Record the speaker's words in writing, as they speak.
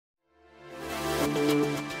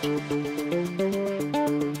So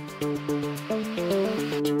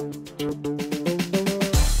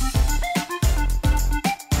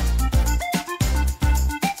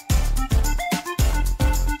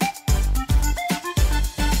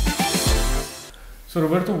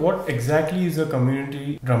Roberto, what exactly is a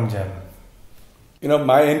community drum jam? You know,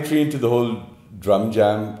 my entry into the whole drum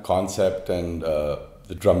jam concept and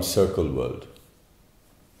the drum circle world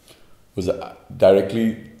was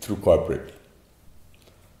directly through corporate.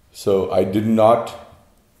 So I did not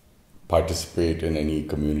participate in any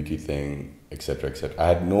community thing, etc., etc. I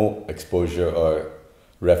had no exposure or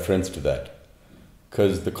reference to that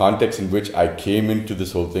because the context in which I came into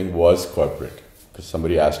this whole thing was corporate. Because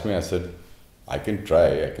somebody asked me, I said, I can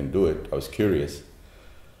try, I can do it. I was curious.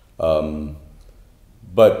 But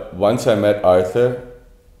once I met Arthur,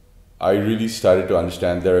 I really started to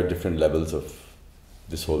understand there are different levels of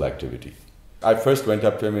this whole activity. I first went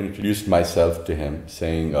up to him and introduced myself to him,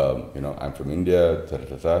 saying, you know, I'm from India,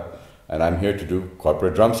 and I'm here to do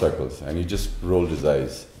corporate drum circles. And he just rolled his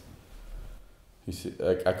eyes.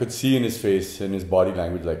 I could see in his face, in his body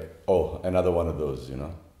language, like, oh, another one of those, you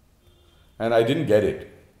know. And I didn't get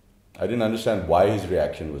it. I didn't understand why his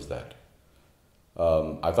reaction was that.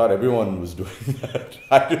 I thought everyone was doing that.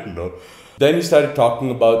 I didn't know. Then he started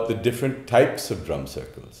talking about the different types of drum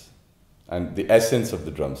circles and the essence of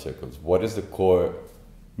the drum circles. What is the core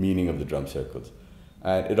meaning of the drum circles?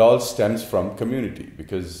 And it all stems from community,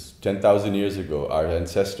 because 10,000 years ago, our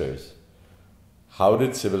ancestors, how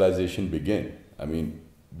did civilization begin? I mean,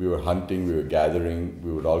 we were hunting, we were gathering,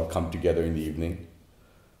 we would all come together in the evening.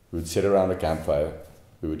 We would sit around a campfire.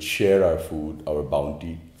 We would share our food, our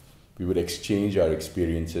bounty. We would exchange our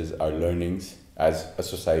experiences, our learnings as a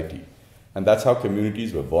society. And that's how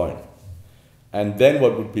communities were born. And then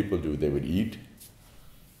what would people do? They would eat.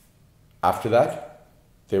 After that,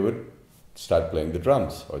 they would start playing the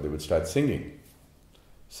drums, or they would start singing.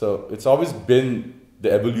 So it's always been the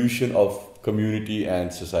evolution of community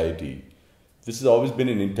and society. This has always been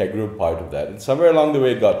an integral part of that. And somewhere along the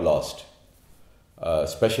way it got lost.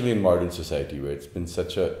 Especially in modern society, where it's been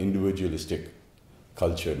such an individualistic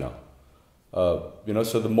culture now. You know,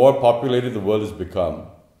 so the more populated the world has become,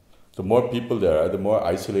 the more people there are, the more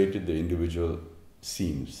isolated the individual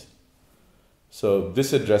seems. So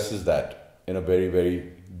this addresses that in a very,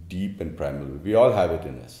 very deep and primal way. We all have it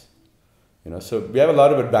in us. You know, so we have a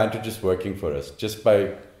lot of advantages working for us just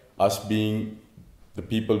by us being the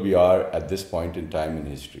people we are at this point in time in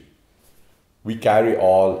history. We carry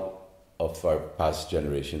all of our past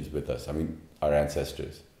generations with us. I mean, our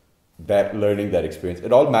ancestors. That learning, that experience,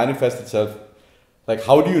 it all manifests itself. Like,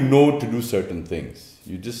 how do you know to do certain things?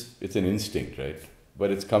 You just, it's an instinct, right?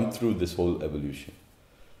 But it's come through this whole evolution.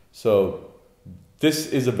 So this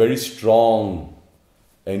is a very strong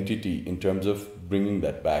entity in terms of bringing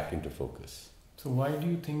that back into focus. So why do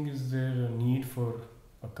you think is there a need for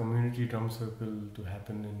a community drum circle to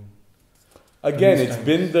happen in? Again, it's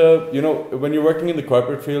been the, you know, when you're working in the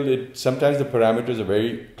corporate field, sometimes the parameters are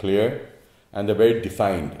very clear and they're very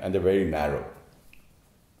defined and they're very narrow.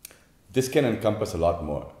 This can encompass a lot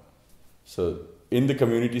more. So in the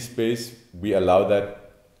community space, we allow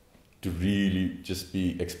that to really just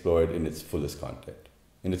be explored in its fullest content,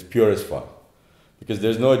 in its purest form. Because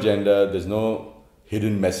there's no agenda, there's no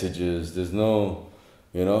hidden messages, there's no,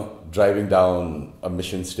 you know, driving down a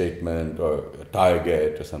mission statement or a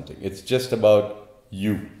target or something. It's just about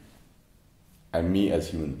you and me as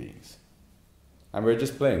human beings. And we're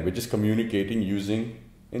just playing, we're just communicating using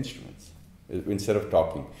instruments instead of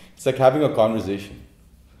talking. It's like having a conversation.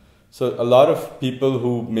 So a lot of people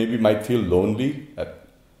who maybe might feel lonely,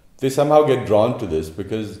 they somehow get drawn to this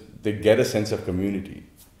because they get a sense of community.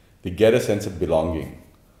 They get a sense of belonging.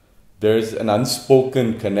 There's an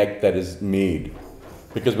unspoken connect that is made.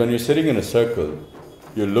 Because when you're sitting in a circle,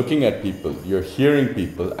 you're looking at people, you're hearing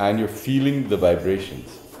people, and you're feeling the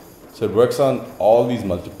vibrations. So it works on all these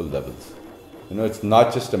multiple levels. You know, it's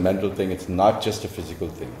not just a mental thing, it's not just a physical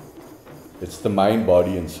thing. It's the mind,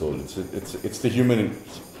 body, and soul. It's the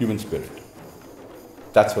human spirit.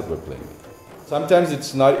 That's what we're playing with. Sometimes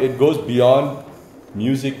it's not, it goes beyond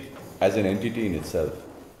music as an entity in itself.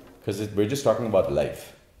 Because we're just talking about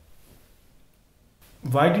life.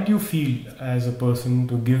 Why did you feel as a person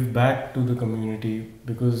to give back to the community?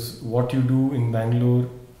 Because what you do in Bangalore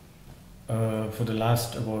for the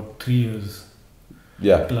last about 3 years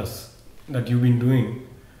plus that you've been doing,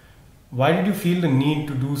 why did you feel the need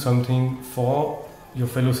to do something for your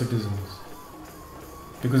fellow citizens?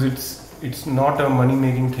 Because it's not a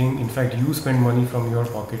money-making thing. In fact, you spend money from your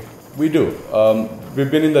pocket. We do. We've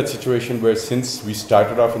been in that situation where since we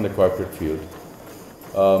started off in the corporate field,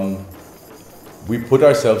 we put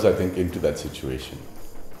ourselves, I think, into that situation.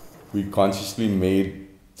 We consciously made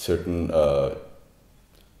certain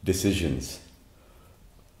decisions.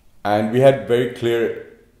 And we had very clear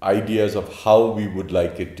ideas of how we would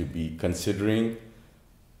like it to be, considering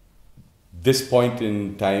this point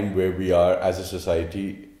in time where we are as a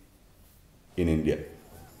society in India.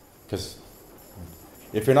 Because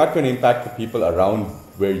if you're not going to impact the people around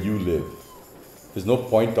where you live, there's no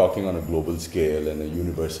point talking on a global scale and a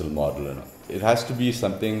universal model. And it has to be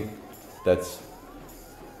something that's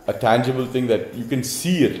a tangible thing that you can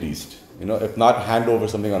see at least, if not hand over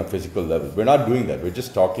something on a physical level. We're not doing that. We're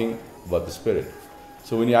just talking about the spirit.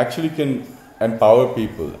 So when you actually can empower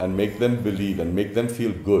people and make them believe and make them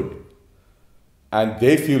feel good, and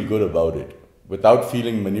they feel good about it without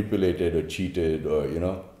feeling manipulated or cheated or,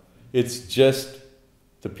 it's just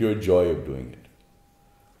the pure joy of doing it.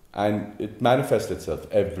 And it manifests itself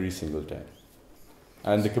every single time.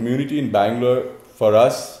 And the community in Bangalore, for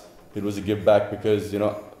us, it was a give back because,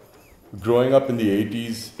 growing up in the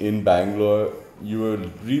 80s in Bangalore, you were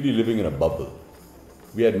really living in a bubble.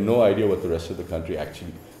 We had no idea what the rest of the country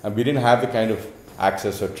actually, and we didn't have the kind of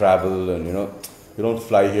access or travel and, we don't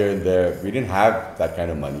fly here and there. We didn't have that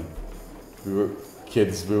kind of money. We were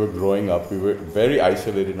kids, we were growing up, we were very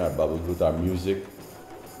isolated in our bubbles with our music,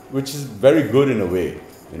 which is very good in a way,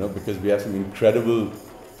 because we have some incredible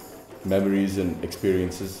memories and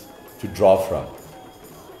experiences to draw from.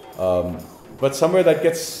 But somewhere that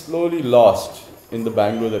gets slowly lost in the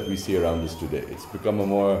Bangalore that we see around us today. It's become a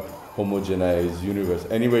more homogenized universe.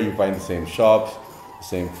 Anywhere you find the same shops, the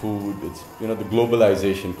same food, it's, the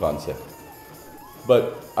globalization concept.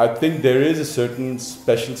 But I think there is a certain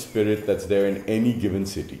special spirit that's there in any given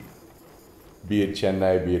city, be it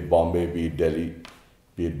Chennai, be it Bombay, be it Delhi,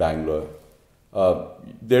 be it Bangalore.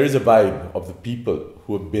 There is a vibe of the people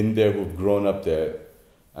who have been there, who have grown up there.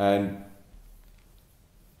 And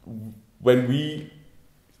when we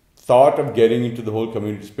thought of getting into the whole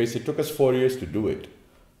community space, it took us 4 years to do it.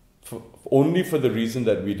 Only for the reason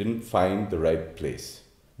that we didn't find the right place.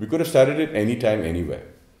 We could have started it anytime, anywhere.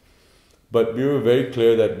 But we were very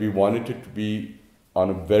clear that we wanted it to be on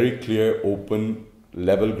a very clear, open,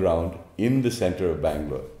 level ground in the center of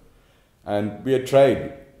Bangalore. And we had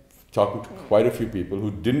tried talking to quite a few people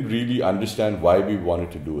who didn't really understand why we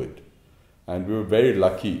wanted to do it. And we were very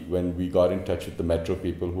lucky when we got in touch with the metro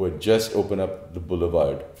people who had just opened up the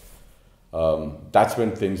boulevard. That's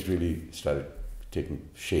when things really started taking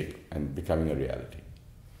shape and becoming a reality.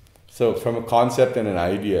 So from a concept and an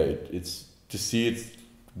idea, it's to see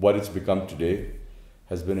what it's become today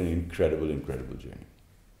has been an incredible, incredible journey.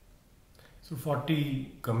 So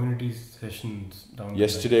 40 community sessions down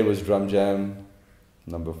Yesterday was Drumjam,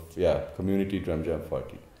 community Drumjam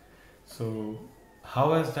 40. So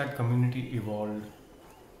how has that community evolved?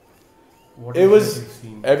 What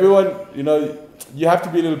seen? Everyone, you have to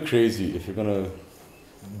be a little crazy if you're going to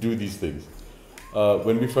do these things.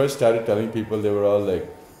 When we first started telling people, they were all like,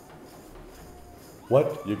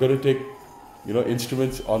 what? You're going to take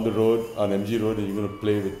instruments on the road, on MG Road, and you're going to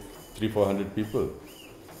play with 300-400 people.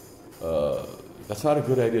 That's not a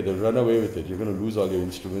good idea. They'll run away with it. You're going to lose all your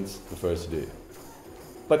instruments the first day.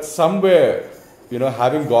 But somewhere,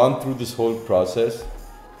 having gone through this whole process,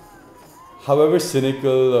 however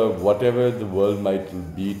cynical or whatever the world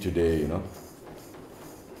might be today,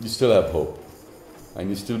 you still have hope. And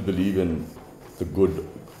you still believe in the good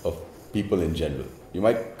of people in general. You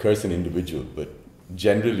might curse an individual, but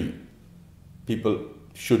generally, people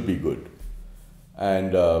should be good.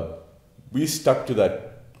 And we stuck to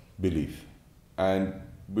that belief. And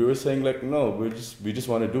we were saying like, no, we just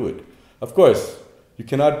want to do it. Of course, you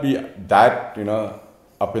cannot be that,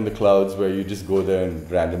 up in the clouds where you just go there and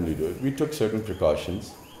randomly do it. We took certain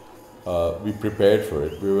precautions. We prepared for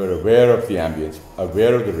it. We were aware of the ambience,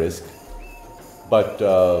 aware of the risk. But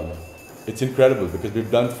it's incredible because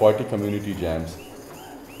we've done 40 community jams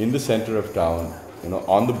in the center of town,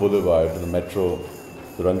 on the boulevard, the metro,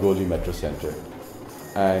 the Rangoli Metro Center.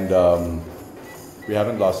 And we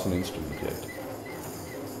haven't lost an instrument yet.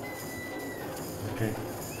 Okay.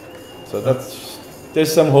 So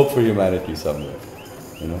there's some hope for humanity somewhere,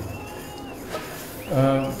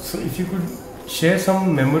 So if you could share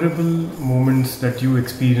some memorable moments that you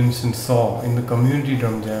experienced and saw in the community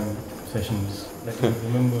drum jam sessions that you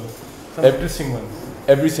remember, some interesting ones.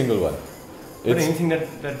 Every single one. But anything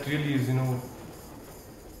that really is,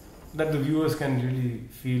 that the viewers can really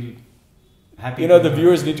feel happy. The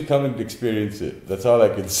viewers need to come and experience it. That's all I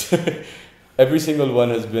can say. Every single one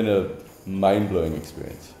has been a mind-blowing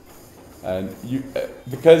experience. And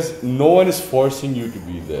because no one is forcing you to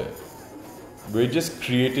be there. We're just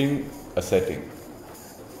creating a setting.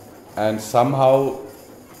 And somehow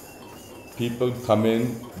people come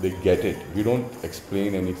in, they get it. We don't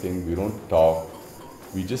explain anything, we don't talk.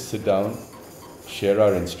 We just sit down, share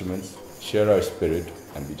our instruments, share our spirit,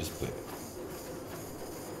 and we just play.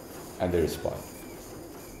 And they respond.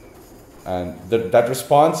 And that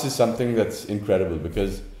response is something that's incredible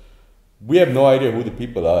because we have no idea who the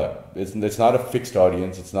people are. It's not a fixed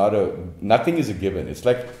audience. Nothing is a given. It's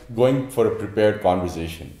like going for a prepared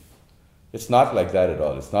conversation. It's not like that at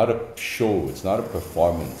all. It's not a show. It's not a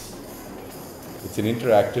performance. It's an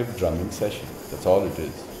interactive drumming session. That's all it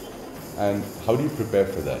is. And how do you prepare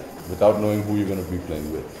for that without knowing who you're going to be playing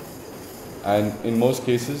with? And in most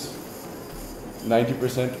cases,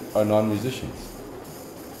 90% are non-musicians.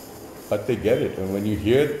 But they get it. And when you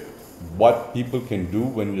hear what people can do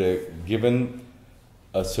when they're given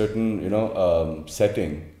a certain,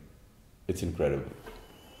 setting, it's incredible.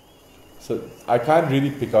 So I can't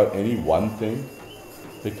really pick out any one thing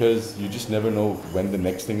because you just never know when the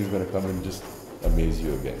next thing is going to come and just amaze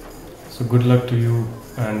you again. So good luck to you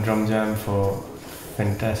and Drumjam for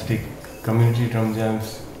fantastic community drum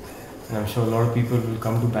jams. And I'm sure a lot of people will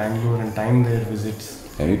come to Bangalore and time their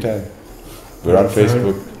visits. Anytime. We're on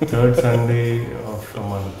Facebook. Third Sunday of a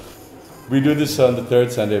month. We do this on the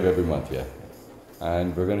third Sunday of every month, yeah.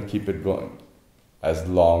 And we're going to keep it going as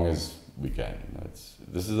long as we can.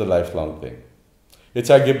 This is a lifelong thing. It's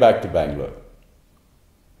our give back to Bangalore.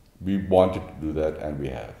 We wanted to do that and we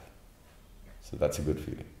have. So that's a good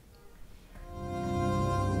feeling.